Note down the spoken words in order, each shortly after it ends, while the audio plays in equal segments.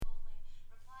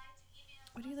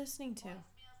listening to?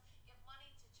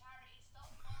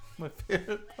 My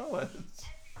favorite poets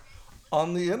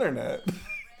on the internet.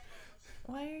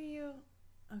 Why are you...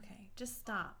 Okay, just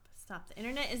stop. Stop. The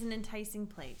internet is an enticing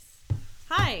place.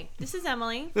 Hi, this is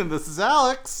Emily. And this is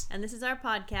Alex. And this is our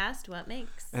podcast, What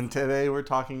Makes. And today we're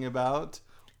talking about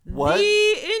what?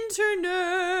 The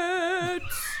internet.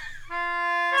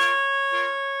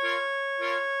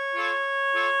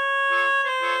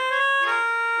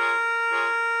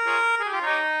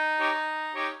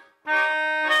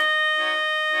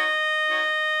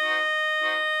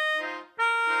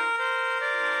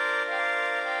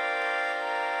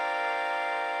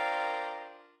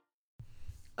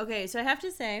 Okay, so I have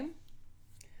to say,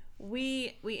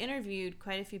 we interviewed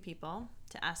quite a few people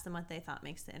to ask them what they thought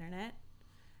makes the internet,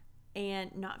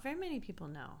 and not very many people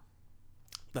know.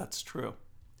 That's true.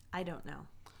 I don't know.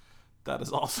 That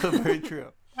is also very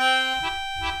true.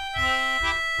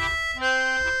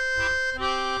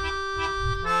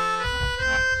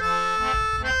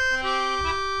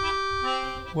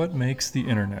 What makes the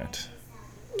internet?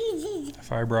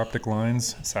 Fiber optic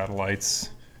lines, satellites,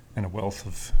 and a wealth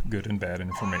of good and bad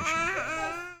information.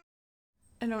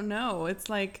 I don't know. It's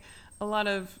like a lot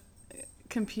of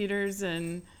computers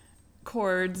and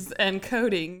cords and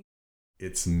coding.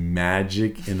 It's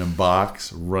magic in a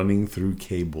box running through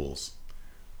cables.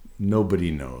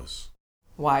 Nobody knows.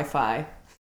 Wi-Fi.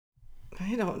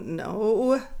 I don't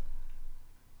know.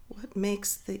 What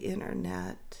makes the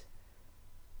internet?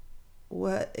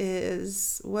 What?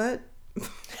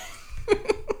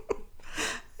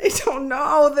 I don't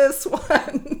know this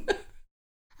one.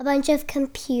 A bunch of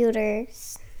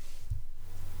computers.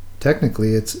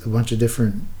 Technically, it's a bunch of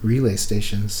different relay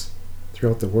stations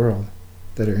throughout the world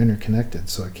that are interconnected,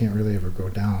 so it can't really ever go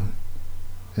down.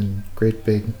 And great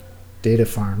big data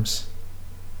farms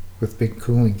with big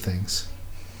cooling things.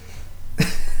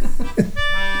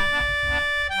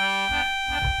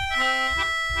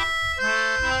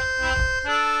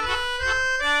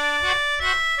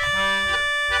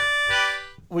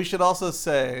 We should also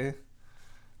say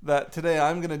that today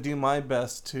I'm going to do my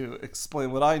best to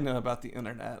explain what I know about the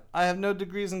internet. I have no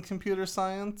degrees in computer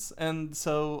science, and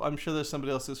so I'm sure there's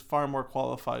somebody else who's far more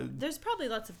qualified. There's probably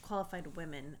lots of qualified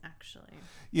women, actually.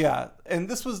 Yeah, and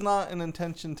this was not an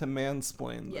intention to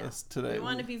mansplain this today. We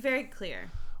want to be very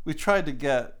clear. We tried to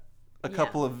get a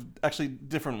couple of actually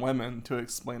different women to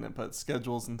explain it, but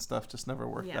schedules and stuff just never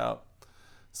worked out.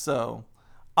 So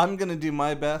I'm going to do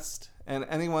my best. And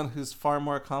anyone who's far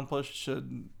more accomplished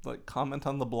should comment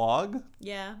on the blog.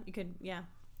 Yeah, you could. Yeah,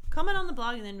 comment on the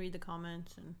blog and then read the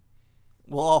comments, and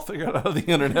we'll all figure out how the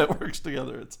internet works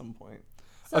together at some point.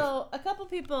 So a couple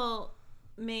people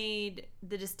made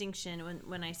the distinction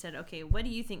when I said, "Okay, what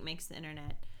do you think makes the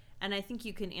internet?" And I think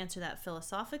you can answer that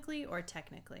philosophically or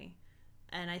technically.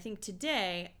 And I think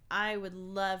today I would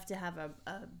love to have a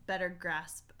better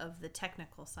grasp of the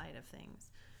technical side of things.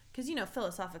 Because,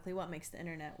 philosophically, what makes the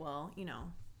internet? Well,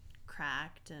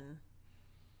 Cracked and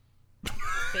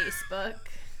Facebook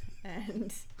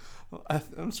and...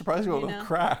 I'm surprised you went with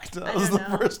Cracked. That was the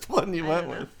first one you went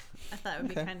with. I thought it would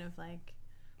be kind of like...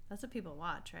 That's what people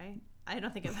watch, right? I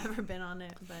don't think I've ever been on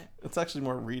it, but... It's actually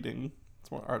more reading. It's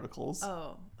more articles.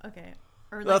 Oh, okay.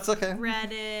 Or that's okay.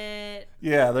 Reddit.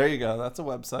 Yeah, there you go. That's a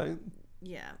website.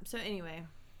 Yeah. So anyway.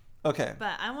 Okay.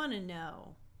 But I want to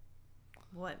know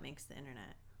what makes the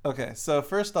internet. Okay, so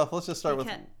first off, let's just start with...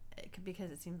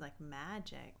 Because it seems like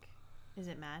magic. Is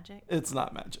it magic? It's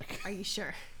not magic. Are you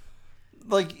sure?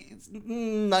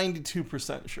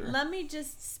 92% sure. Let me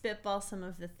just spitball some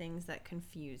of the things that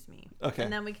confuse me. Okay.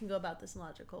 And then we can go about this in a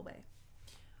logical way.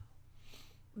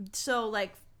 So,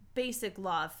 basic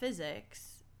law of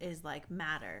physics is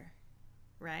matter,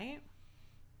 right?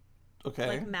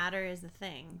 Okay. Matter is a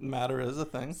thing. Matter is a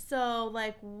thing. So,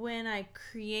 when I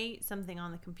create something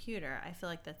on the computer, I feel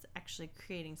like that's actually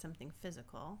creating something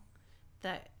physical.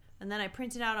 And then I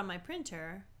print it out on my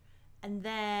printer, and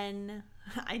then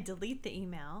I delete the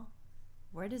email.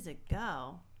 Where does it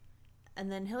go?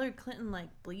 And then Hillary Clinton,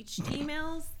 bleached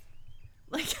emails?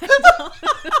 I don't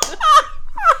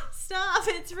Stop,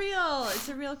 it's real. It's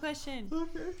a real question.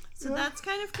 Okay. So that's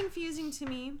kind of confusing to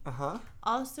me. Uh-huh.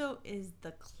 Also, is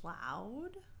the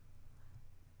cloud?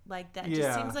 That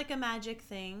just seems like a magic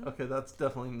thing. Okay, that's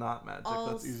definitely not magic.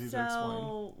 Also, that's easy to explain.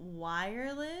 Also,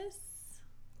 wireless.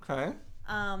 Okay.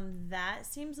 That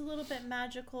seems a little bit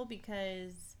magical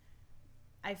because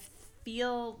I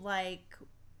feel like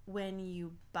when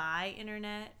you buy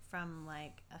internet from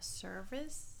a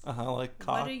service, like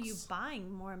Cox. What are you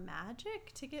buying? More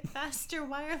magic to get faster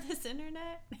wireless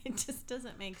internet? It just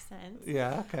doesn't make sense.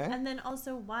 Yeah, okay. And then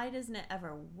also, why doesn't it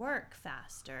ever work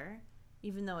faster?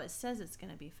 even though it says it's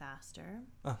going to be faster.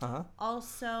 Uh-huh.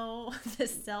 Also, the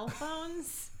cell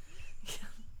phones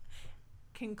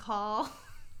can call,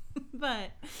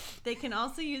 but they can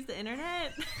also use the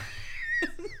internet.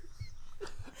 And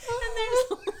there's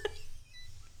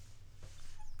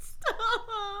stop.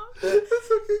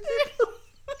 It's okay.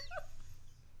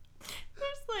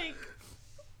 There's like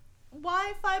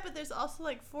Wi-Fi, but there's also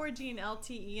like 4G and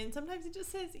LTE, and sometimes it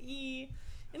just says E.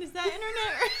 And is that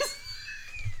internet?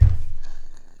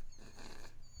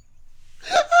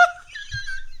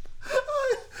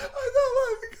 I'm not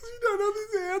laughing because you don't know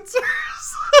these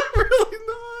answers. I'm really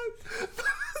not.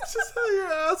 It's just how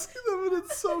you're asking them, and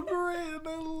it's so great, and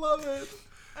I love it.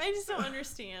 I just don't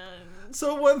understand.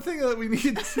 So one thing that we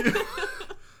need to...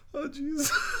 Oh,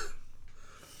 jeez.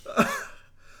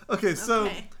 Okay, so...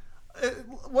 Okay.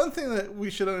 One thing that we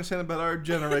should understand about our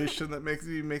generation that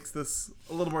makes this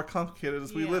a little more complicated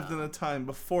is we lived in a time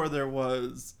before there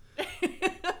was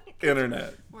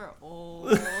internet. We're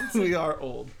old. We are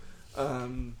old.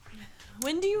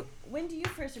 When do you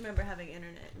first remember having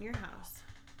internet in your house?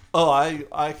 Oh,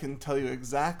 I can tell you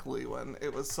exactly when.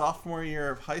 It was sophomore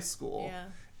year of high school. Yeah.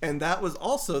 And that was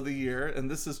also the year, and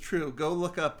this is true, go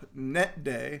look up Net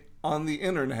Day on the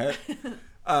internet.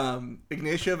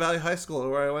 Ignacio Valley High School,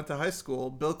 where I went to high school,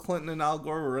 Bill Clinton and Al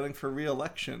Gore were running for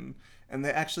re-election, and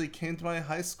they actually came to my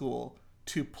high school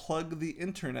to plug the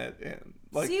internet in.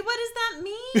 Like, see, what does that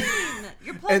mean?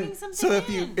 You're plugging something so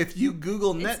in. if you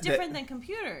Google it's Net Day, different than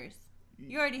computers.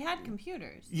 You already had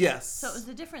computers. yes, So it was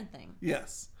a different thing.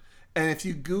 yes, and if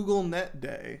you Google Net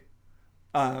Day,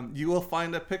 you will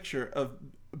find a picture of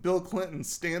Bill Clinton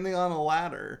standing on a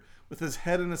ladder with his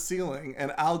head in a ceiling,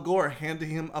 and Al Gore handing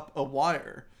him up a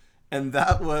wire. And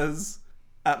that was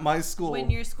at my school. When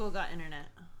your school got internet.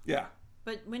 Yeah.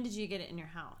 But when did you get it in your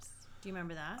house? Do you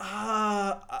remember that?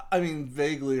 I mean,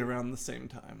 vaguely around the same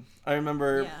time. I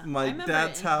remember my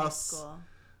dad's house.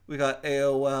 We got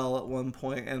AOL at one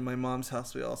point, and my mom's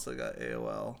house, we also got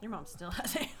AOL. Your mom still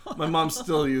has AOL. My mom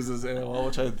still uses AOL,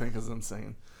 which I think is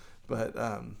insane. But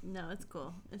no, it's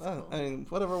cool. It's cool. I mean,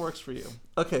 whatever works for you.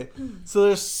 Okay, so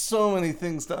there's so many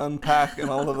things to unpack in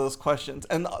all of those questions,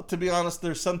 and to be honest,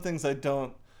 there's some things I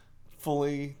don't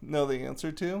fully know the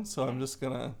answer to, so I'm just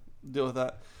gonna deal with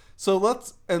that. So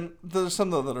and there's some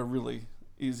though that are really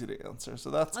easy to answer, so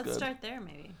that's good. Let's start there,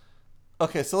 maybe.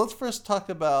 Okay, so let's first talk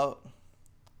about.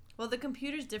 Well, the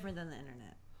computer's different than the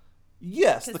internet.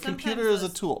 Yes, 'Cause the computer is a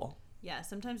tool. Yeah,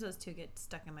 sometimes those two get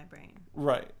stuck in my brain.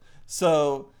 Right.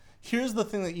 So here's the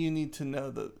thing that you need to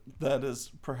know that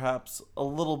is perhaps a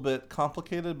little bit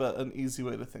complicated, but an easy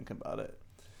way to think about it.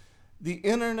 The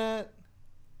internet,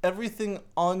 everything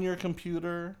on your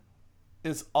computer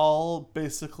is all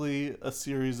basically a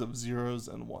series of zeros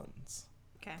and ones.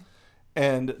 Okay.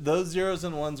 And those zeros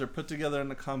and ones are put together in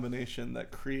a combination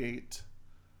that create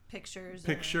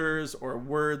pictures or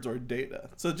words or data.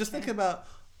 So just think about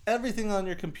everything on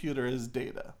your computer is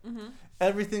data. Mm-hmm.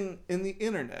 Everything in the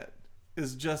internet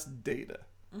is just data.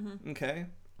 Mm-hmm. Okay?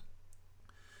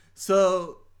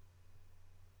 So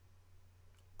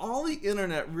all the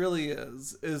internet really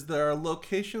is there are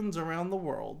locations around the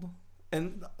world,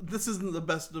 and this isn't the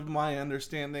best of my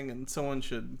understanding, and someone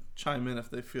should chime in if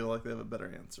they feel like they have a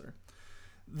better answer,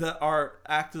 that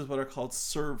act as what are called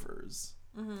servers.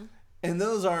 Mm-hmm. And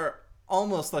those are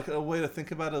almost like a way to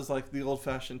think about it as like the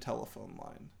old-fashioned telephone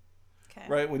line. Okay.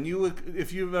 Right?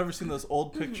 If you've ever seen those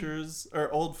old pictures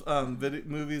or old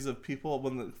movies of people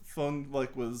when the phone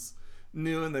was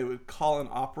new and they would call an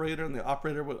operator and the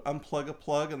operator would unplug a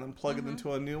plug and then plug it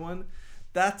into a new one,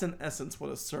 that's in essence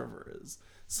what a server is.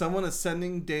 Someone is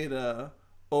sending data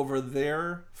over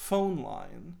their phone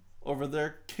line, over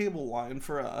their cable line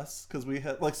for us, because we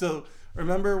had so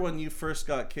remember when you first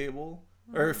got cable?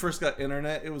 Or first got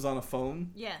internet, it was on a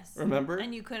phone. Yes. Remember?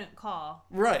 And you couldn't call.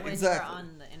 Right, when exactly. you were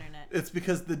on the internet. It's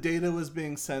because the data was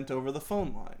being sent over the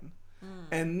phone line.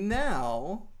 And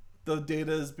now the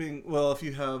data is being, if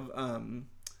you have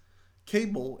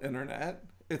cable internet,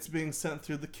 it's being sent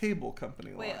through the cable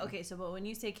company line. Wait, okay, but when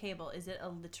you say cable, is it a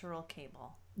literal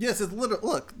cable? Yes, it's literal.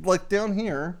 Look, like down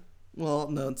here. Well,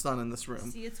 no, it's not in this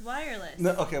room. See, it's wireless.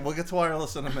 No, okay, we'll get to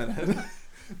wireless in a minute.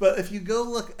 But if you go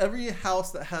look, every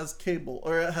house that has cable,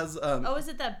 or it has... is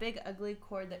it that big ugly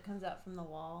cord that comes out from the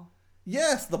wall?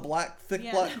 Yes, the thick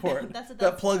black cord that's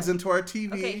that plugs into our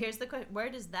TV. Okay, here's the question. Where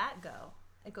does that go?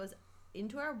 It goes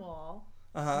into our wall,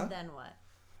 and then what?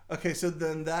 Okay, so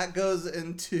then that goes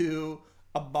into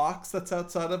a box that's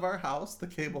outside of our house, the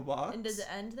cable box. And does it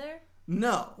end there?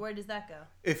 No. Where does that go?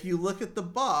 If you look at the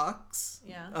box,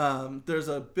 there's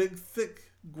a big,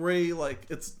 thick gray, like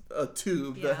it's a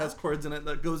tube Yeah. that has cords in it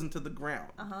that goes into the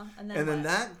ground. And And then what?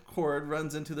 that cord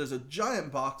runs into, there's a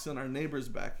giant box in our neighbor's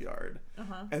backyard.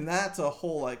 And that's a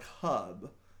whole like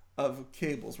hub of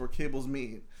cables where cables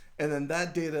meet. And then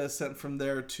that data is sent from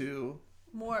there to...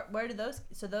 Where do those,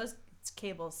 so those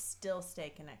cables still stay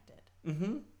connected?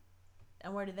 Mm-hmm.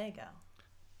 And where do they go?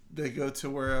 They go to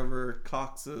wherever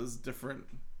Cox's different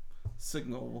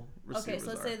signal receivers Okay, so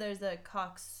let's are. say there's a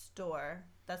Cox store.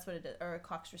 That's what it is. Or a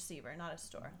Cox receiver, not a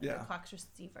store. Like Yeah. a Cox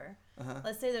receiver. Uh-huh.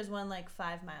 Let's say there's one like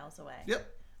 5 miles away.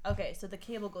 Yep. Okay, so the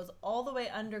cable goes all the way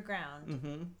underground,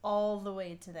 Mm-hmm. all the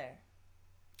way to there.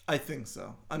 I think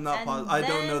so. I'm not And positive. I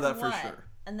don't know then that for what? sure.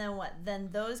 And then what? Then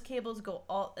those cables go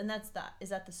all, and that's that. Is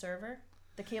that the server?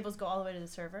 The cables go all the way to the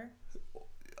server?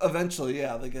 Eventually,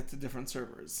 yeah, they get to different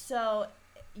servers. So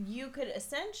you could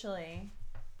essentially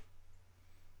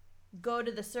go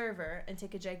to the server and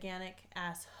take a gigantic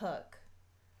ass hook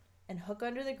and hook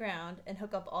under the ground and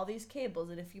hook up all these cables,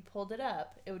 and if you pulled it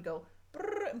up, it would go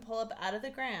brrr and pull up out of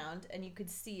the ground, and you could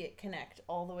see it connect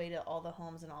all the way to all the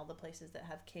homes and all the places that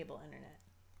have cable internet.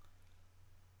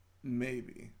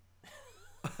 Maybe.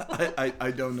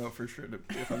 I don't know for sure,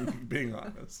 if I'm being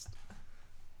honest.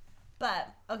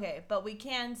 But we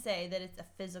can say that it's a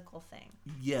physical thing.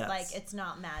 Yes. Like, it's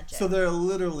not magic. So there are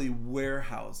literally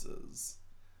warehouses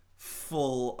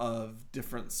full of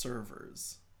different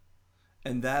servers.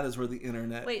 And that is where the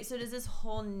internet... Wait, so does this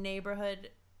whole neighborhood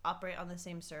operate on the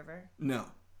same server? No.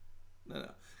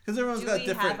 Because everyone's Do got we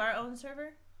different... have our own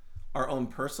server? Our own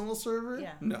personal server?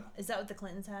 Yeah. No. Is that what the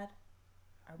Clintons had?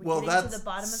 Are we Well, getting that's to the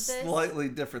bottom of this? slightly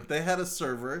different. They had a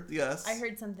server, yes. I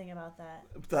heard something about that.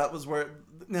 That was where...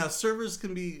 Now, servers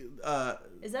can be...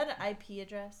 Is that an IP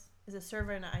address? Is a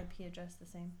server and an IP address the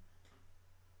same?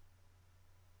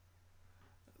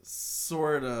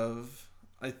 Sort of,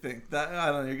 I think. That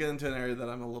I don't know, you're getting into an area that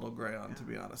I'm a little gray on, to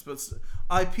be honest. But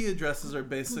IP addresses are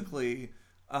basically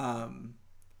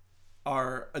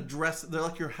our address. They're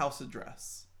like your house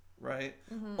address, right?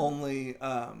 Only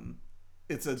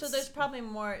it's a... So there's probably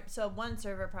more. So one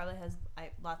server probably has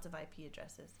lots of IP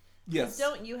addresses. Yes.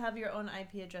 Don't you have your own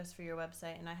IP address for your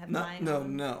website, and I have mine?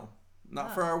 No.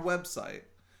 Not for our website.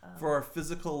 For our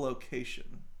physical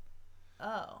location.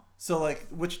 Oh. So, like,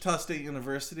 Wichita State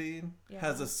University Yeah.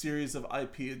 has a series of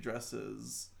IP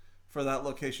addresses for that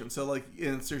location. So, like,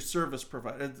 it's your service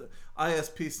provider.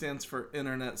 ISP stands for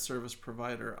Internet Service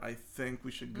Provider. I think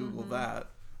we should Google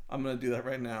that. I'm going to do that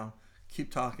right now.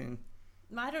 Keep talking.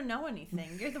 I don't know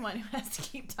anything. You're the one who has to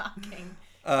keep talking.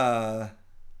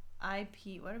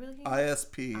 IP. What are we looking at?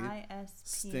 ISP ISP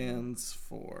stands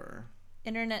for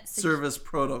Internet Service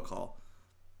Protocol.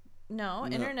 No,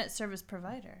 Internet Service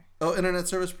Provider. Oh, Internet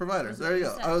Service Provider. There you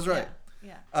go. I was right.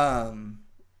 Yeah. Um,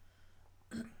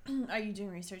 Are you doing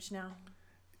research now?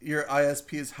 Your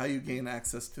ISP is how you gain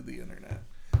access to the internet.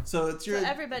 So it's your... So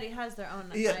everybody has their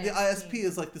own Yeah, ISP. the ISP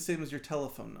is like the same as your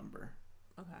telephone number.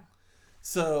 Okay.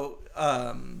 So,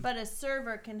 But a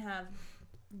server can have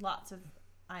lots of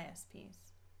ISPs.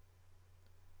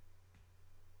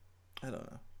 I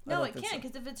don't know. No, it can't,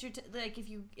 because if it's your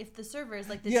if the server is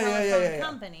like the Yeah, telephone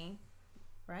company,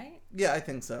 right? Yeah, I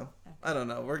think so. Okay. I don't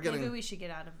know. We're getting... Maybe we should get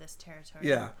out of this territory.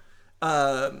 Yeah.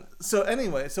 So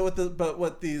anyway, so what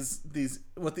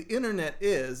the internet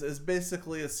is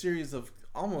basically a series of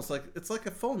almost like, it's like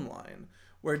a phone line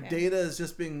where data is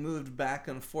just being moved back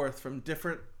and forth from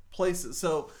different places.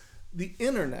 So the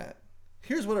internet,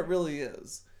 here's what it really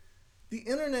is. The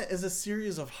internet is a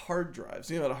series of hard drives.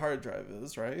 You know what a hard drive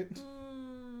is, right?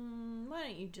 Why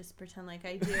don't you just pretend like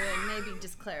I do and maybe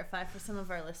just clarify for some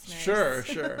of our listeners?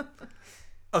 Sure.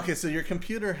 Okay, so your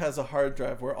computer has a hard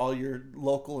drive where all your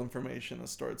local information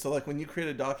is stored. So like when you create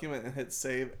a document and hit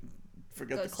save,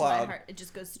 forget the cloud. It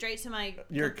just goes straight to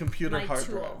your computer my hard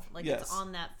tool. drive. Like yes. it's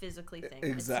on that physically thing.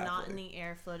 Exactly. It's not in the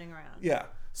air floating around. Yeah.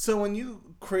 So when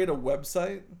you create a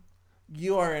website,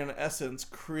 you are in essence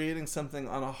creating something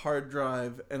on a hard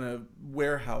drive in a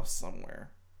warehouse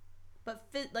somewhere. But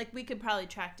like we could probably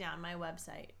track down my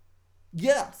website.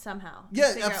 Yeah. Somehow.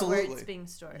 Yeah, figure absolutely. out where it's being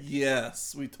stored.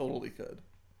 Yes, we totally could.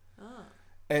 Oh.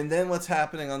 And then what's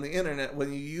happening on the internet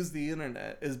when you use the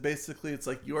internet is basically it's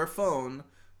like your phone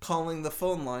calling the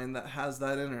phone line that has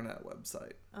that internet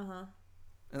website. Uh-huh.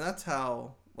 And that's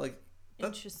how, like...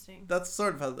 Interesting. That's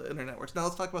sort of how the internet works. Now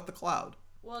let's talk about the cloud.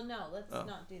 Well, no, let's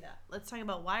not do that. Let's talk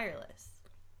about wireless.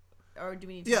 Or do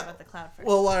we need to talk about the cloud first?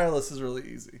 Well, wireless is really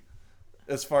easy,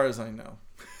 as far as I know.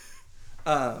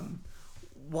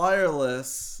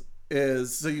 Wireless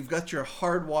is, so you've got your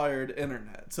hardwired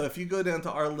internet. So if you go down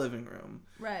to our living room,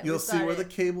 Right, you'll we've see got where it. the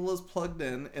cable is plugged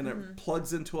in, and it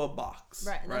plugs into a box.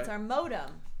 Right, and that's our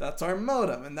modem. That's our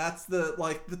modem, and that's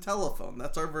the telephone.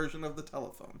 That's our version of the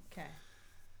telephone. Okay.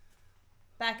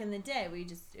 Back in the day,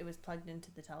 it was plugged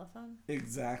into the telephone.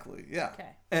 Exactly. Yeah.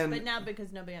 Okay. And but now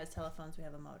because nobody has telephones, we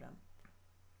have a modem.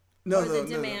 no, or no, the no,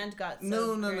 demand no. got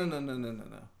so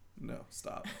No,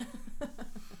 stop.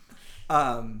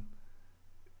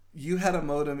 You had a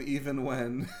modem even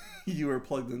when you were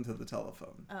plugged into the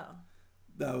telephone. Oh.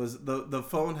 That was the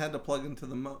phone had to plug into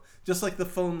the just like the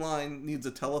phone line needs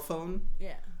a telephone.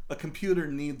 Yeah. A computer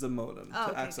needs a modem Oh,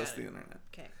 to okay, access got the it. internet.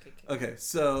 Okay. Okay,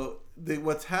 so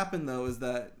what's happened though is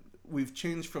that we've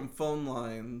changed from phone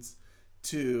lines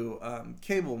to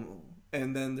cable,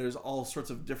 and then there's all sorts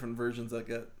of different versions that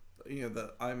get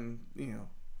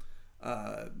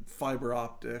fiber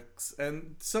optics,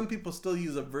 and some people still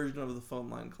use a version of the phone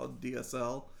line called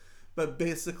DSL, but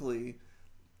basically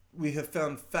we have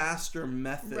found faster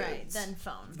methods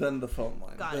than the phone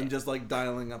line, than just like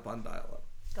dialing up on dial-up.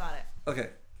 Got it. Okay,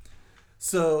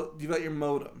 so you got your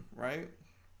modem, right?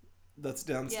 That's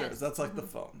downstairs. Yes. That's like the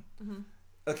phone.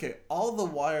 Okay, all the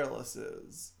wireless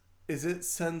is it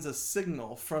sends a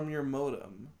signal from your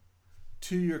modem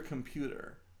to your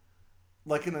computer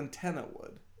like an antenna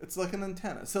would. It's like an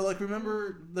antenna. So like,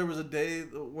 remember there was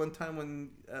one time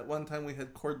we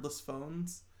had cordless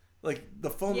phones? Like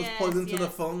the phone was plugged into the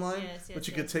phone line, but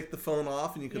you could take the phone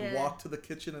off and you could walk to the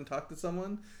kitchen and talk to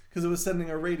someone because it was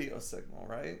sending a radio signal,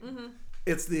 right?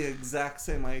 It's the exact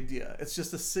same idea. It's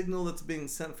just a signal that's being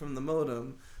sent from the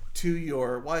modem to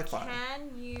your Wi-Fi.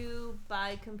 Can you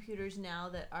buy computers now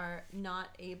that are not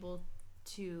able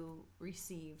to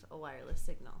receive a wireless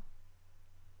signal?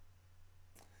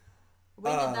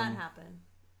 When did that happen?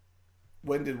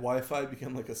 When did Wi-Fi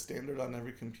become like a standard on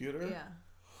every computer? Yeah.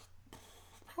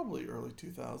 Probably early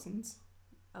 2000s.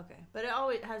 Okay, but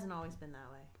it hasn't always been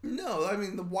that way. No, I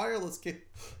mean the wireless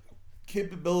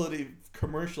capability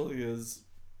commercially is,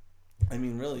 I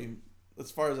mean, really,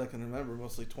 as far as I can remember,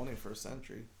 mostly 21st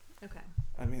century. Okay.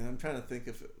 I mean, I'm trying to think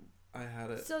if I had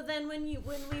it. So then when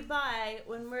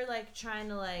we're like trying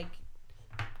to like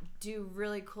do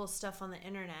really cool stuff on the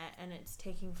internet and it's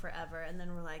taking forever, and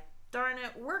then we're like, darn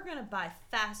it, we're gonna buy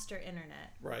faster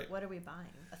internet. Right. What are we buying?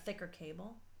 A thicker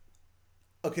cable?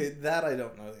 Okay, that I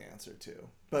don't know the answer to.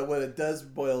 But what it does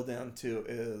boil down to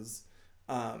is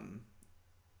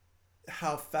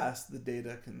how fast the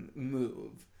data can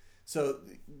move. So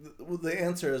the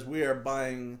answer is we are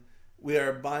buying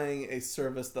a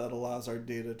service that allows our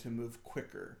data to move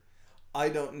quicker. I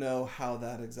don't know how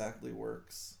that exactly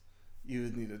works. You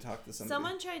would need to talk to somebody.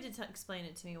 Someone tried to explain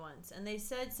it to me once, and they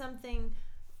said something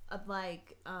of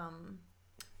like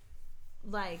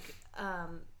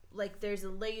there's a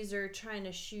laser trying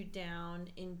to shoot down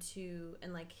into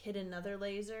and like hit another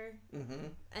laser,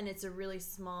 and it's a really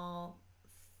small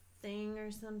thing or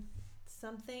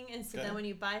something, and so then when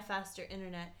you buy faster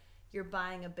internet, you're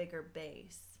buying a bigger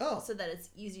base, so that it's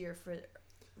easier for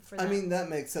I mean, that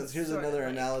makes sense. Here's another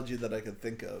analogy that I could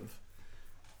think of.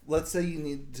 Let's say you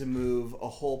need to move a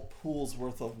whole pool's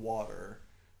worth of water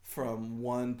from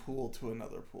one pool to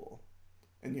another pool,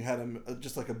 and you had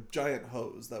just like a giant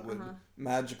hose that would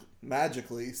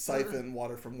magically siphon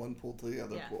water from one pool to the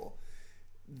other pool.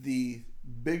 The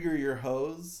bigger your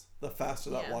hose, the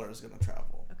faster that water is going to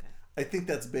travel. Okay. I think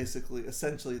that's essentially the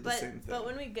same thing. But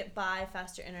when we buy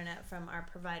faster internet from our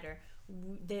provider,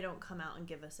 they don't come out and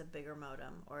give us a bigger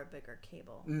modem or a bigger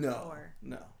cable. No.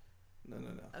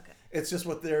 Okay. It's just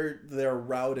what they're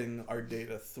routing our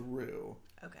data through.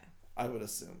 Okay. I would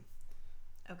assume.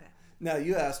 Okay. Now,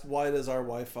 you asked, why does our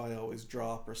Wi-Fi always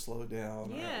drop or slow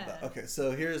down? Yeah. Okay,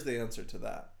 so here's the answer to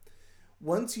that.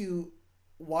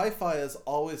 Wi-Fi is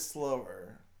always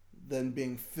slower than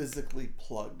being physically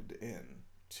plugged in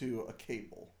to a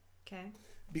cable. Okay.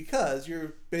 Because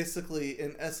you're basically,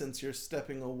 in essence, you're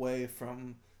stepping away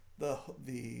from the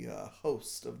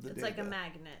host of the data. It's like a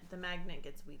magnet. The magnet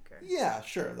gets weaker. Yeah,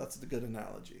 sure. That's a good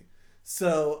analogy.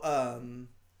 So,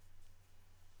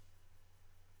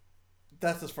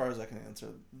 that's as far as I can answer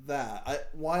that.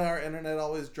 Why our internet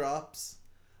always drops,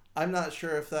 I'm not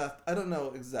sure if that... I don't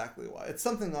know exactly why. It's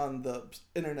something on the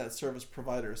internet service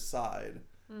provider's side,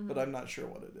 but I'm not sure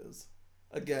what it is.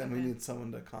 Again, we need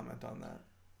someone to comment on that.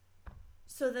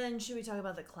 So then, should we talk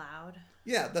about the cloud?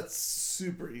 Yeah, that's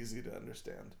super easy to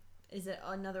understand. Is it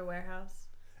another warehouse?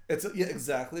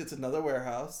 Exactly. It's another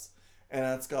warehouse, and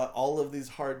it's got all of these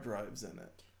hard drives in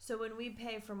it. So when we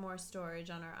pay for more storage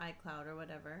on our iCloud or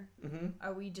whatever,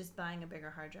 are we just buying a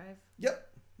bigger hard drive? Yep,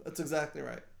 that's exactly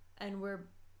right. And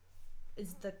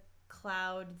is the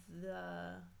iCloud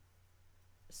the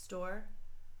store,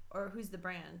 or who's the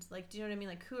brand? Like, do you know what I mean?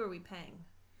 Like, who are we paying?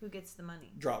 Who gets the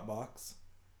money? Dropbox.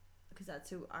 Because that's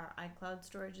who our iCloud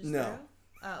storage is No. through?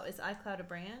 Oh, is iCloud a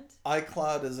brand?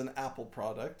 iCloud is an Apple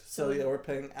product. So yeah, we're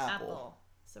paying Apple.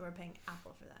 So we're paying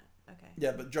Apple for that. Okay.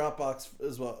 Yeah, but Dropbox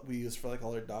is what we use for like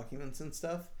all our documents and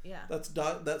stuff. Yeah.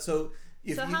 So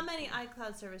if So you, how many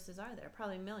iCloud services are there?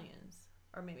 Probably millions.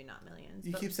 Or maybe not millions.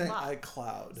 you but keep saying lots.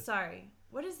 iCloud. Sorry.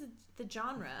 What is the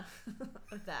genre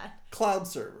of that? Cloud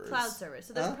servers. Cloud servers.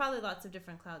 So there's Huh? probably lots of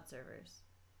different cloud servers.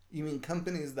 You mean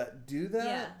companies that do that?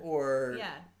 Yeah. Or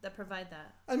Yeah, that provide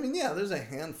that. I mean, yeah, there's a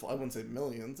handful. I wouldn't say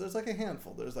millions. There's like a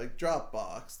handful. There's like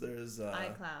Dropbox. There's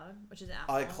iCloud, which is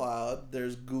Apple. iCloud.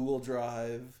 There's Google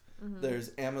Drive. There's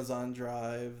Amazon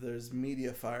Drive. There's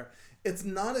Mediafire. It's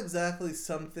not exactly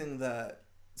something that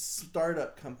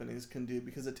startup companies can do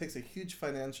because it takes a huge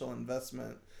financial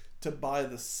investment to buy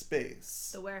the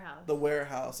space, The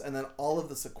warehouse, and then all of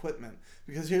this equipment.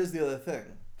 Because here's the other thing.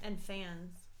 And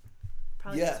fans.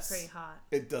 Probably Yes. gets pretty hot.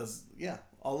 It does, yeah.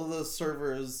 All of those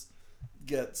servers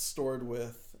get stored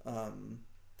with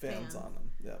fans on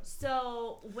them. Yeah.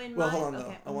 So when Well, my hold on though.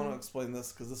 okay. I want to explain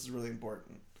this because this is really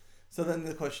important. So then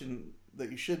the question that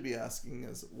you should be asking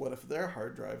is, what if their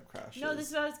hard drive crashes? No, this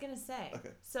is what I was gonna say.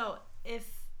 Okay. So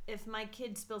if my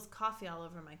kid spills coffee all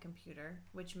over my computer,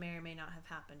 which may or may not have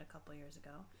happened a couple years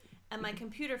ago, and my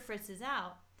computer fritzes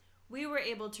out, we were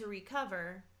able to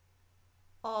recover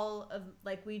all of,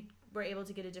 like, we were able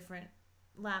to get a different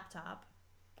laptop.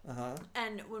 Uh-huh.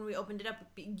 And when we opened it up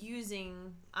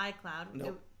using iCloud,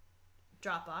 Nope.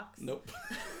 Dropbox. Nope.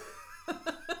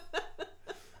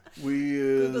 We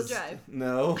used Google Drive.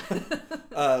 No.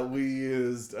 We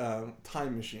used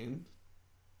Time Machine.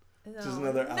 No. Which is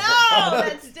another Apple No, product.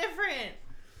 that's different.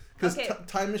 Because Okay.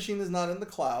 Time Machine is not in the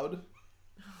cloud.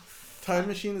 Time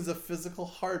Machine is a physical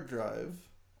hard drive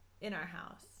In our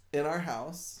house. in our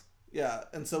house. Yeah,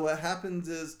 and so what happens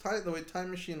is the way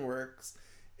Time Machine works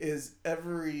is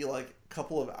every like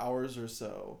couple of hours or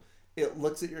so, it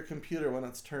looks at your computer when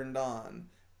it's turned on,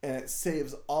 and it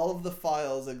saves all of the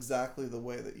files exactly the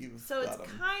way that you've So got it's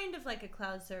them. kind of like a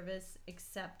cloud service,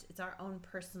 except it's our own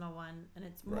personal one, and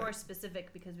it's more Right.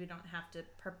 specific because we don't have to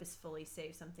purposefully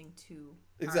save something to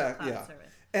Exactly, our cloud yeah.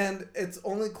 service. And it's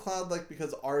only cloud-like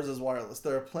because ours is wireless.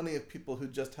 There are plenty of people who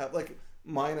just have, like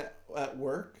mine at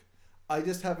work, I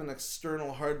just have an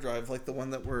external hard drive, like the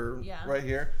one that we're Yeah. right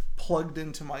here, plugged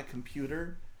into my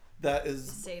computer. That is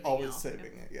Saving always it all.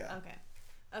 saving it, yeah.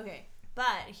 Okay.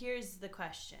 But here's the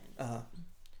question. Uh-huh.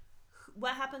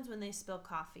 What happens when they spill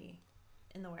coffee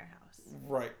in the warehouse?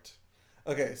 Right.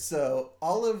 Okay, so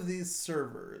all of these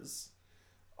servers,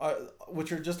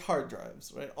 which are just hard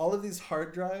drives, right? All of these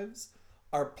hard drives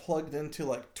are plugged into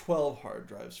like 12 hard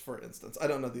drives, for instance. I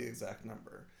don't know the exact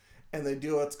number. And they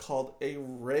do what's called a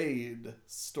RAID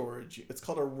storage. It's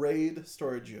called a RAID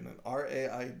storage unit,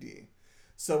 RAID.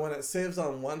 So when it saves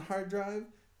on one hard drive,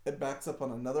 it backs up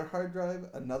on another hard drive,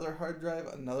 another hard drive,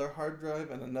 another hard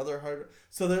drive, and another hard drive.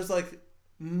 So there's like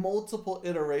multiple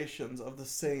iterations of the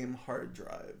same hard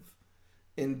drive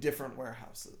in different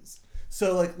warehouses.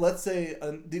 So like, let's say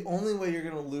the only way you're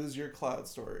going to lose your cloud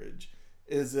storage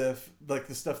is if like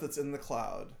the stuff that's in the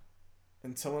cloud,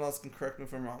 and someone else can correct me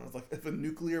if I'm wrong, it's like if a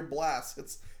nuclear blast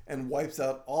hits and wipes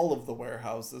out all of the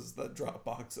warehouses that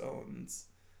Dropbox owns,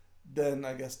 then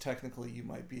I guess technically you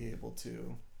might be able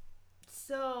to.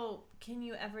 So, can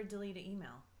you ever delete an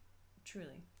email?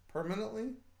 Truly.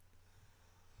 Permanently?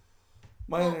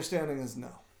 My understanding is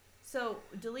no. So,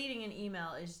 deleting an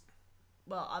email is,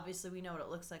 well, obviously we know what it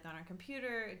looks like on our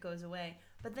computer. It goes away.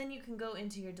 But then you can go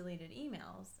into your deleted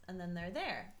emails, and then they're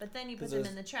there. But then you put them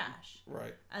in the trash.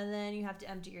 Right. And then you have to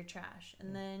empty your trash.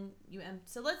 And then you empty.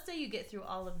 So, let's say you get through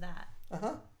all of that.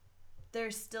 Uh-huh.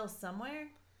 They're still somewhere?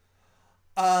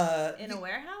 In a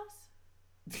warehouse?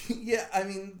 Yeah, I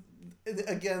mean,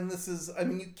 again, this is, I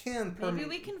mean, you can Maybe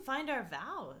we can find our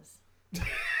vows.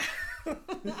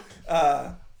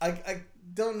 I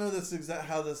don't know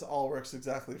how this all works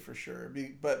exactly for sure,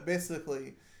 but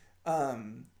basically,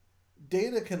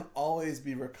 data can always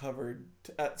be recovered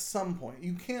at some point.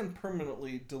 You can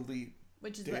permanently delete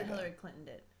Which is data. what Hillary Clinton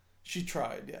did. She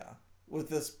tried, yeah, with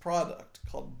this product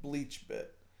called BleachBit.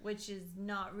 Which is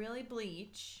not really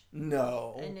bleach.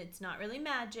 No. And it's not really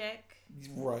magic.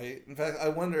 Right. In fact, I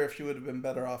wonder if she would have been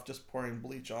better off just pouring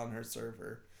bleach on her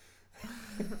server.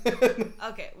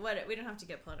 Okay, we don't have to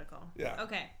get political. Yeah.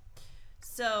 Okay.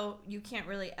 So you can't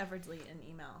really ever delete an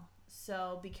email.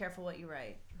 So be careful what you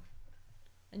write.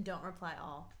 And don't reply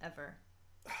all, ever.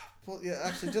 Well, yeah,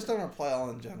 actually, just on reply all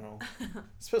in general,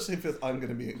 especially if I'm going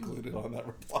to be included on that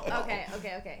reply all.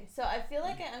 Okay. So I feel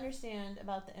like I understand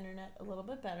about the internet a little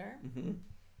bit better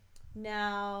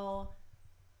now,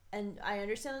 and I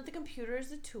understand that the computer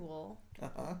is a tool,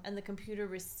 and the computer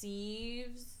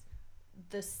receives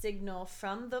the signal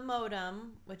from the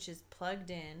modem, which is plugged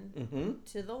in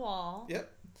to the wall.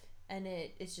 Yep. And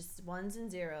it's just ones and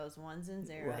zeros,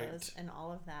 Right. and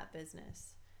all of that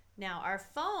business. Now, our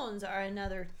phones are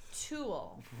another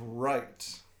tool.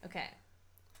 Right. Okay.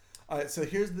 All right, so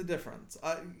here's the difference.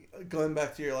 Going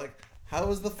back to your, how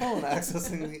is the phone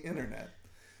accessing the internet?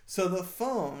 So the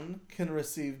phone can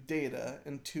receive data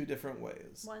in two different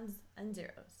ways. Ones and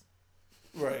zeros.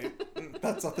 Right.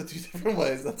 That's not the two different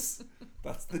ways.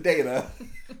 That's the data.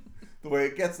 The way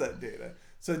it gets that data.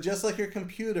 So just like your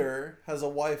computer has a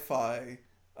Wi-Fi,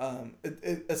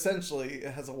 it essentially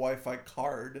has a Wi-Fi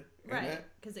card in Right, it.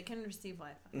 because it can receive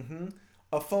Wi-Fi.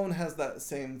 A phone has that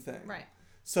same thing. Right.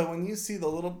 So when you see the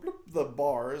little bloop, the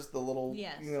bars, the little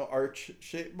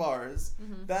arch-shaped bars,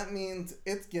 that means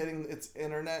it's getting its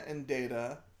internet and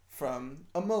data from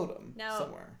a modem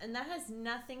somewhere. And that has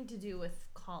nothing to do with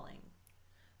calling.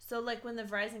 So like when the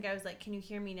Verizon guy was like, "Can you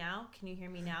hear me now? Can you hear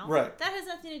me now?" Right. That has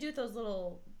nothing to do with those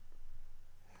little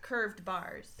curved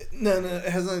bars. No, it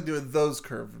has nothing to do with those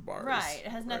curved bars. Right.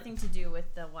 It has nothing to do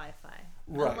with the Wi-Fi.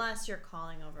 Right. Unless you're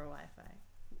calling over Wi-Fi.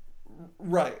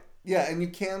 Right. Yeah, and you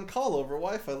can call over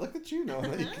Wi-Fi. Look at you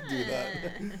knowing that you can do that.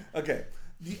 Okay.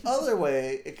 The other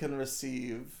way it can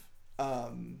receive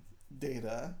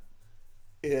data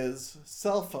is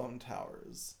cell phone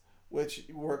towers, which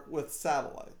work with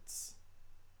satellites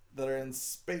that are in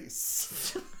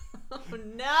space. Oh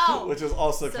no! Which is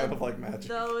also kind of like magic.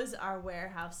 Those are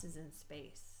warehouses in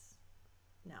space.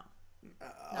 No.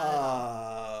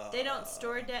 They don't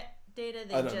store data,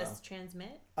 they just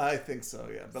transmit? I think so,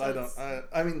 yeah. But So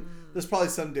I mean, there's probably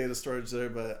some data storage there,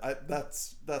 but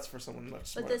that's for someone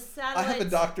much smarter. But the satellites... I have a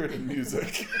doctorate in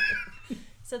music.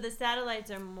 So the satellites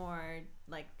are more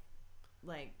like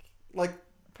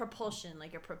propulsion,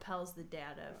 like it propels the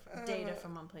data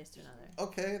from one place to another.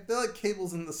 Okay, they're like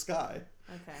cables in the sky.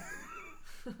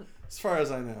 Okay. As far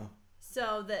as I know.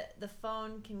 So the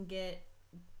phone can get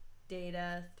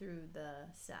data through the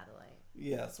satellite.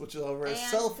 Yes, which is over a and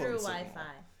cell phone through signal.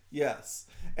 Wi-Fi. Yes,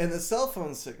 and the cell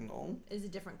phone signal is a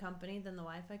different company than the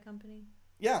Wi-Fi company.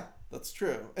 Yeah, that's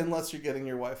true. Unless you're getting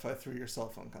your Wi-Fi through your cell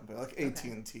phone company, like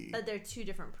AT&T. But they're two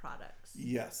different products.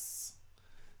 Yes.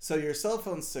 So your cell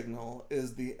phone signal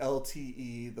is the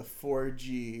LTE, the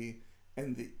 4G,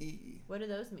 and the E. What do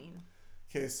those mean?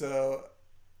 Okay, so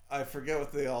I forget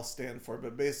what they all stand for,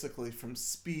 but basically from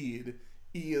speed,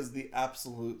 E is the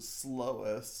absolute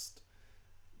slowest,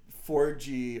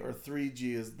 4G or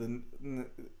 3G is the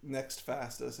next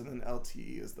fastest, and then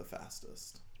LTE is the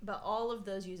fastest. But all of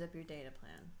those use up your data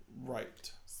plan.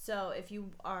 Right. So if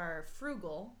you are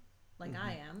frugal, like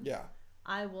I am, yeah,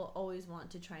 I will always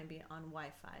want to try and be on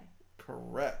Wi-Fi.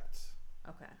 Correct.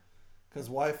 Okay. Because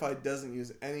Wi-Fi doesn't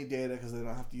use any data because they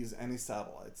don't have to use any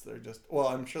satellites. They're just, well,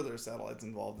 I'm sure there's satellites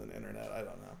involved in the internet. I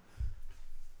don't know.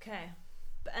 Okay.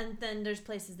 And then there's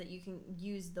places that you can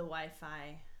use the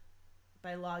Wi-Fi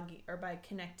by logging or by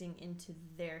connecting into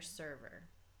their server.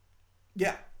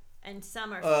 Yeah. And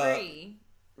some are free,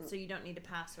 so you don't need a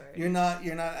password. You're not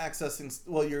accessing,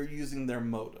 well, you're using their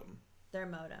modem. Their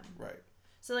modem. Right.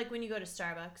 So like when you go to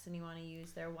Starbucks and you want to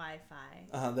use their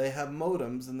Wi-Fi. They have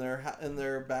modems in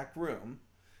their back room,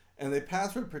 and they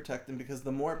password protect them because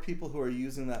the more people who are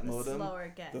using that modem,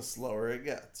 the slower it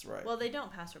gets. Right. Well, they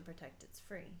don't password protect. It's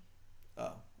free.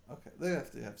 Oh, okay. They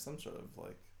have to have some sort of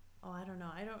like. Oh, I don't know.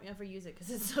 I don't ever use it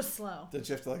because it's so slow. Did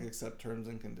you have to like accept terms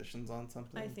and conditions on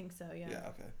something? I think so. Yeah. Yeah.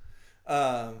 Okay.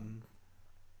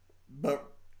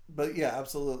 But yeah,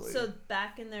 absolutely. So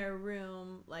back in their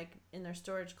room, like in their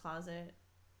storage closet,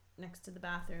 next to the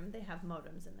bathroom, they have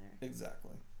modems in there.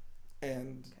 Exactly.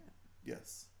 And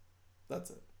yes,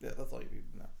 that's it. Yeah, that's all you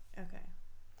need to know. Okay.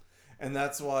 And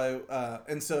that's why,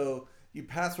 and so you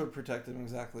password protect them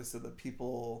exactly so that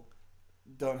people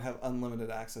don't have unlimited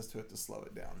access to it to slow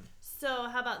it down. So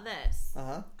how about this?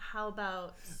 Uh-huh. How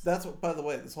about... That's what, by the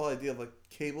way, this whole idea of like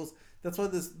cables, that's why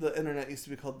the internet used to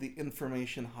be called the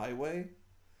information highway.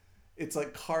 It's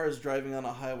like cars driving on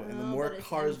a highway, and the more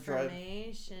cars drive...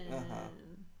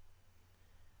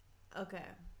 Okay.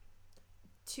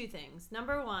 Two things.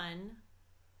 Number one,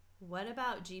 what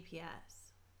about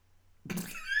GPS?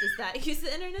 Does that use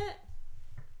the internet?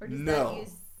 Or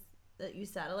does that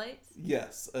use satellites?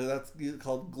 Yes, that's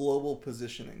called Global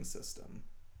Positioning System.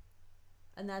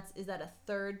 And is that a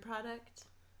third product?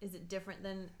 Is it different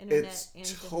than internet?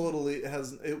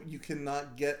 You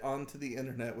cannot get onto the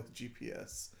internet with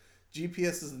GPS.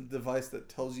 GPS is a device that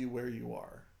tells you where you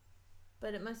are.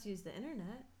 But it must use the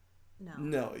internet.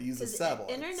 No, it uses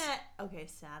satellites.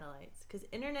 Satellites. Because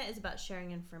internet is about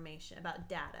sharing information, about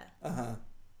data. Uh-huh.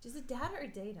 Is it data or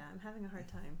data? I'm having a hard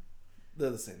time.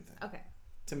 They're the same thing. Okay.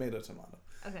 Tomato, tomato.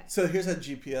 Okay. So here's how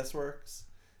GPS works.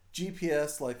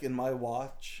 GPS, like in my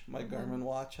watch, my Garmin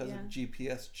watch has a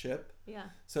GPS chip. Yeah.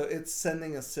 So it's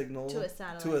sending a signal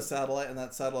to a satellite, and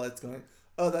that satellite's going,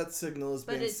 oh, that signal is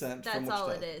being sent from That's all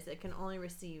it is. It can only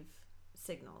receive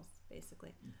signals,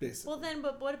 basically. Well, then,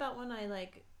 but what about when I,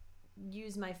 like,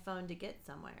 use my phone to get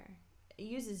somewhere? It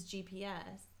uses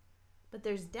GPS, but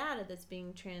there's data that's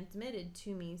being transmitted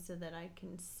to me so that I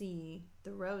can see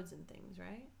the roads and things,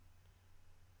 right?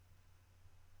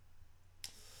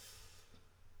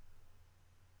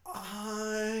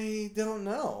 I don't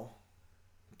know,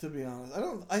 to be honest.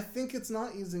 I think it's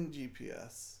not using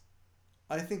GPS.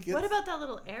 I think it's... What about that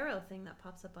little arrow thing that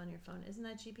pops up on your phone? Isn't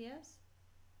that GPS?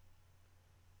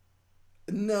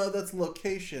 No, that's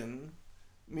location,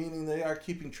 meaning they are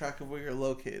keeping track of where you're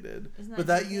located. Isn't that but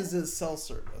that GPS? uses cell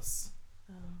service.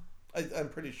 Oh. I'm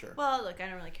pretty sure. Well, look, I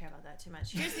don't really care about that too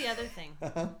much. Here's the other thing.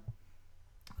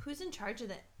 Who's in charge of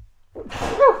the...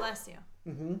 Bless you.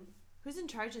 Mm-hmm. Who's in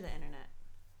charge of the internet?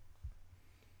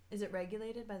 Is it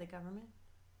regulated by the government?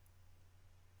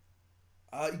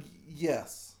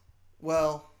 Yes.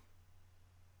 Well,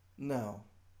 no.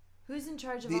 Who's in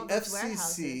charge of all those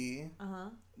warehouses?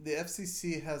 The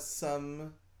FCC has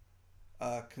some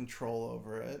control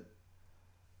over it.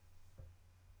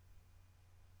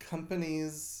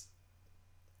 Companies...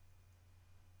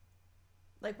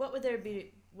 Like, what would there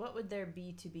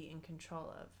be to be in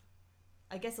control of?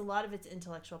 I guess a lot of it's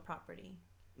intellectual property.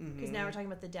 Because now we're talking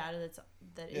about the data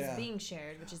that is being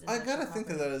shared, which is intellectual property.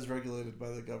 think that is regulated by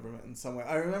the government in some way.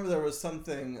 I remember there was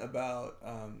something about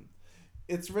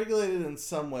it's regulated in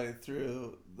some way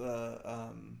through the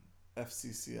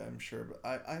FCC, I'm sure, but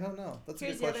I don't know. That's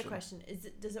Here's a good the other question: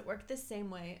 does it work the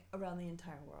same way around the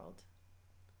entire world?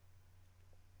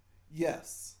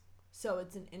 Yes. So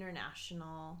it's an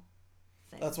international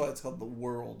thing. That's why it's called the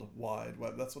World Wide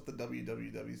Web. That's what the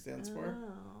WWW stands for.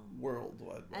 World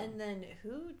Wide Web. And then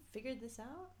who figured this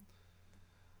out?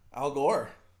 Al Gore.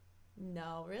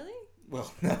 No, really?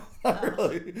 Well, no, not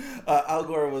really. Al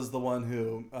Gore was the one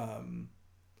who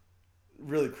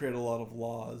really created a lot of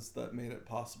laws that made it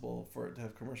possible for it to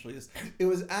have commercial use. It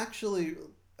was actually,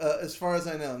 as far as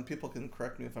I know, and people can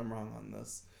correct me if I'm wrong on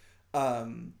this,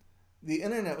 the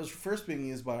internet was first being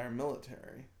used by our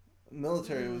military. The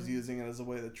military was using it as a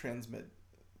way to transmit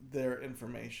their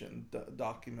information,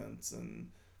 documents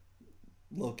and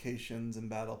locations and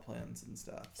battle plans and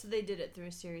stuff. So they did it through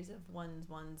a series of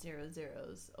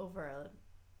 1100s over a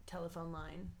telephone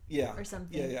line, or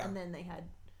something. Yeah. And then they had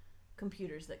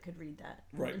computers that could read that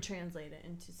and translate it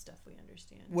into stuff we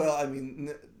understand. Well, I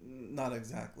mean, not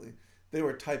exactly. They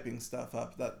were typing stuff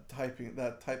up. That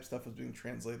type stuff was being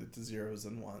translated to zeros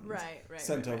and ones. Right.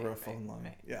 Sent over a phone line.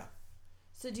 Right. Yeah.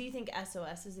 So do you think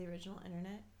SOS is the original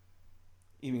internet?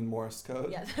 You mean Morse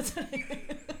code? Yeah, that's what I mean.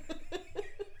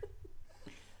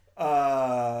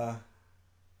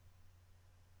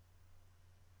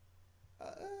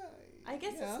 I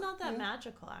guess it's not that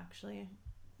magical, actually.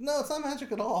 No, it's not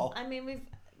magic at all. I mean,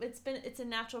 it's a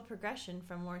natural progression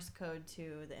from Morse code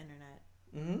to the internet.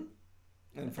 Mm-hmm.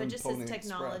 And from just Pony as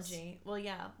technology, Express. Well,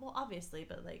 yeah, obviously,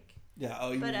 but like.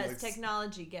 Yeah. But as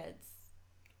technology gets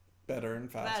better and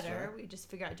faster, we just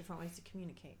figure out different ways to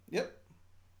communicate. Yep.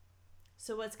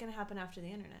 So what's going to happen after the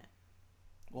internet?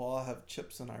 Well, I'll have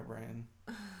chips in our brain.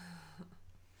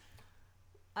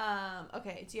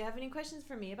 Okay. Do you have any questions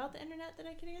for me about the internet that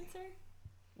I can answer?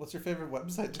 What's your favorite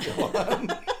website to go on?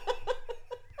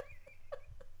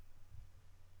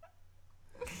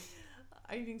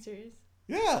 Are you being serious?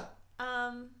 Yeah.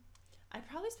 I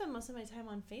probably spend most of my time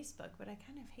on Facebook, but I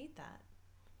kind of hate that.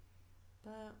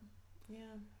 But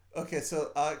yeah. Okay,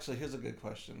 so actually, here's a good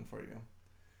question for you.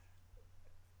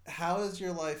 How has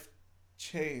your life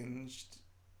changed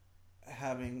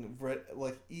having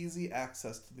easy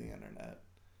access to the internet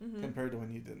compared to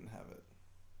when you didn't have it?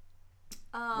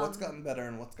 What's gotten better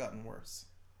and what's gotten worse?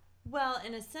 Well,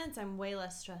 in a sense, I'm way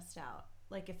less stressed out.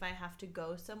 Like, if I have to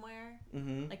go somewhere,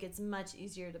 like, it's much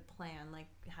easier to plan, like,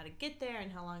 how to get there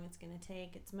and how long it's going to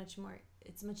take. It's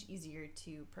much easier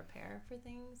to prepare for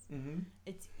things.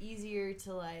 It's easier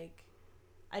to, like,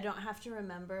 I don't have to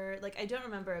remember, like, I don't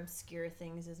remember obscure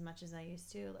things as much as I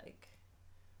used to. Like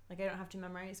I don't have to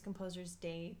memorize composers'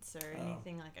 dates or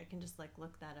anything. Like, I can just, like,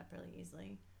 look that up really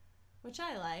easily, which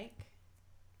I like.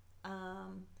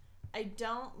 I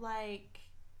don't like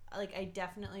I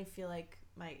definitely feel like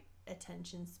my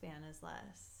attention span is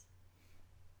less.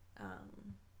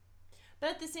 But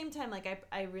at the same time, like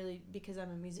I really, because I'm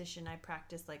a musician, I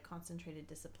practice like concentrated,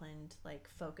 disciplined, like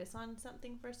focus on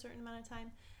something for a certain amount of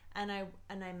time, and I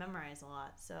memorize a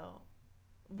lot. So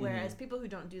whereas people who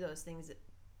don't do those things,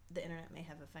 the internet may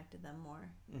have affected them more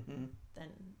than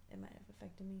it might have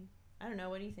affected me. I don't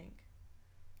know. What do you think?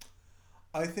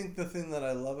 I think the thing that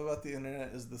I love about the internet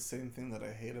is the same thing that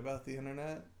I hate about the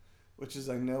internet, which is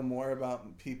I know more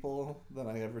about people than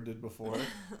I ever did before.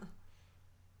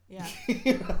 Yeah.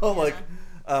 You know, like,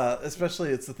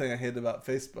 especially it's the thing I hate about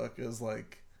Facebook is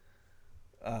like,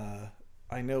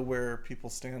 I know where people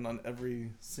stand on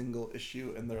every single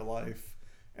issue in their life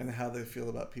and how they feel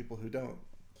about people who don't.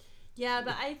 Yeah,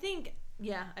 but I think,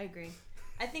 I agree.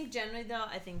 I think generally though,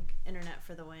 I think internet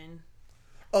for the win.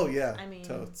 Oh yeah, I mean,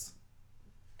 totes.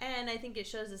 And I think it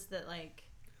shows us that like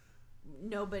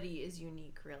nobody is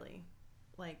unique really.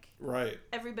 Like right.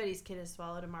 Everybody's kid has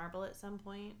swallowed a marble at some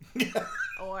point. Yeah.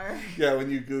 Or yeah, when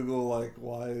you Google like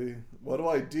what do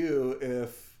I do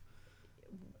if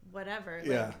whatever.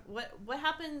 Yeah. Like what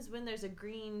happens when there's a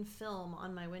green film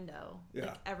on my window? Yeah.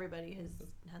 Like everybody has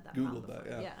had that Googled problem that,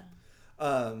 before.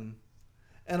 yeah.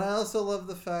 And I also love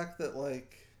the fact that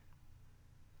like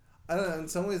I don't know, in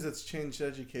some ways it's changed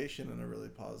education in a really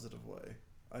positive way,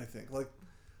 I think. Like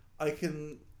I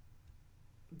can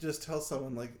just tell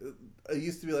someone, like, it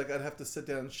used to be like I'd have to sit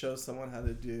down and show someone how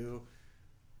to do.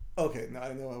 Okay, now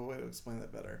I know a way to explain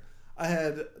that better. I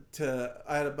had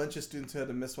a bunch of students who had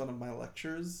to miss one of my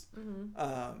lectures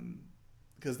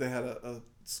because they had a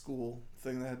school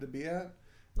thing they had to be at.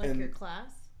 Like your class?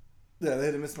 Yeah, they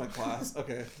had to miss my class.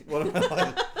 Okay, what am I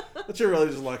like? But you're really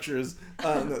just lectures.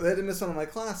 No, they had to miss one of my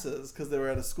classes because they were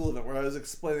at a school event where I was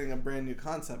explaining a brand new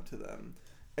concept to them,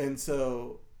 and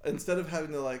so instead of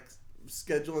having to like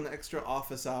schedule an extra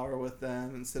office hour with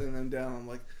them and sitting them down, I'm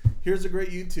like, here's a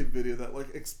great YouTube video that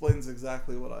like explains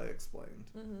exactly what I explained.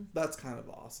 That's kind of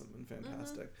awesome and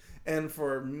fantastic. And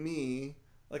for me,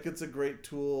 like it's a great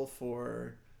tool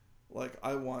for like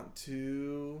I want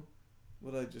to,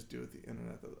 what did I just do with the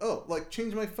internet? Oh, like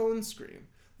change my phone screen.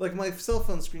 Like my cell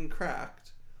phone screen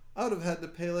cracked. I would have had to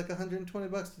pay like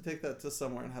 $120 to take that to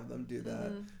somewhere and have them do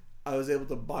that. I was able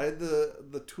to buy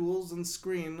the tools and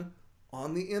screen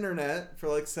on the internet for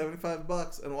like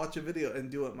 $75 and watch a video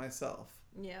and do it myself.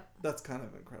 Yeah. That's kind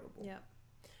of incredible. Yeah.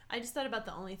 I just thought about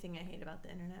the only thing I hate about the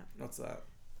internet. What's that?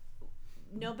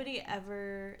 Nobody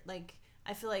ever, like,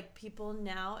 I feel like people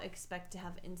now expect to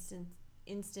have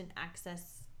instant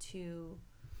access to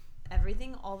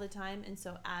everything all the time. And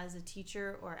so as a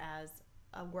teacher or as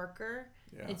a worker,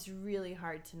 it's really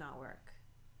hard to not work.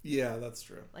 Yeah, that's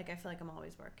true. Like, I feel like I'm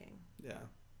always working. Yeah.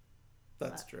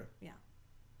 That's true. Yeah.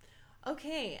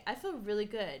 Okay, I feel really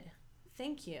good.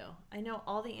 Thank you. I know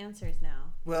all the answers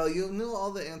now. Well, you know all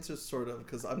the answers sort of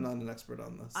because I'm not an expert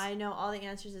on this. I know all the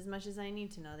answers as much as I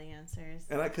need to know the answers.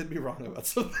 And I could be wrong about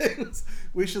some things.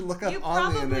 We should look up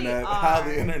on the internet how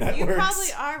the internet works. You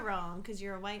probably are wrong because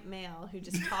you're a white male who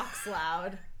just talks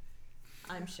loud.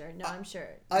 I'm sure. No, I'm sure.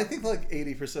 I think like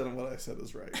 80% of what I said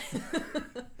is right.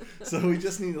 So we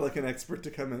just need like an expert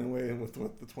to come in and weigh in with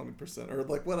what the 20% or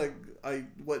like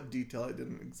what detail I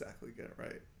didn't exactly get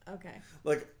right. Okay.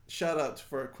 Like shout out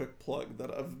for a quick plug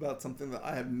about something that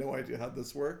I have no idea how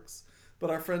this works. But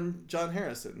our friend John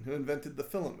Harrison, who invented the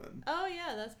filament. Oh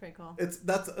yeah, that's pretty cool.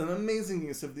 That's an amazing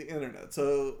use of the internet.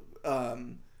 So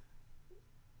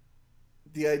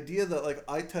the idea that like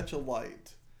I touch a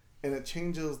light and it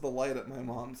changes the light at my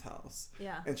mom's house.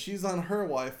 Yeah. And she's on her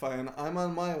Wi-Fi and I'm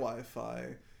on my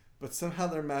Wi-Fi, but somehow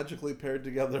they're magically paired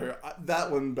together. That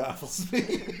one baffles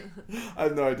me. I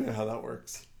have no idea how that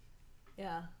works.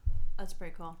 Yeah, that's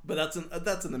pretty cool. But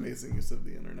that's an amazing use of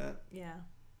the internet. Yeah.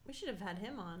 We should have had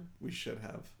him on. We should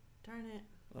have. Darn it.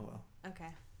 Oh well. Okay.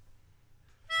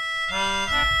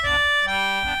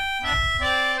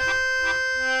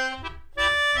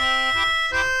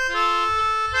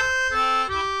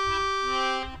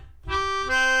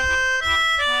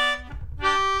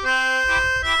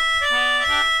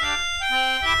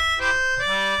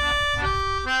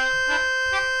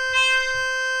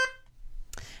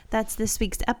 That's this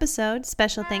week's episode.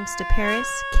 Special thanks to Paris,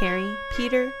 Carrie,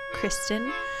 Peter, Kristen,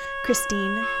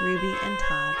 Christine, Ruby, and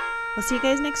Todd. We'll see you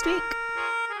guys next week.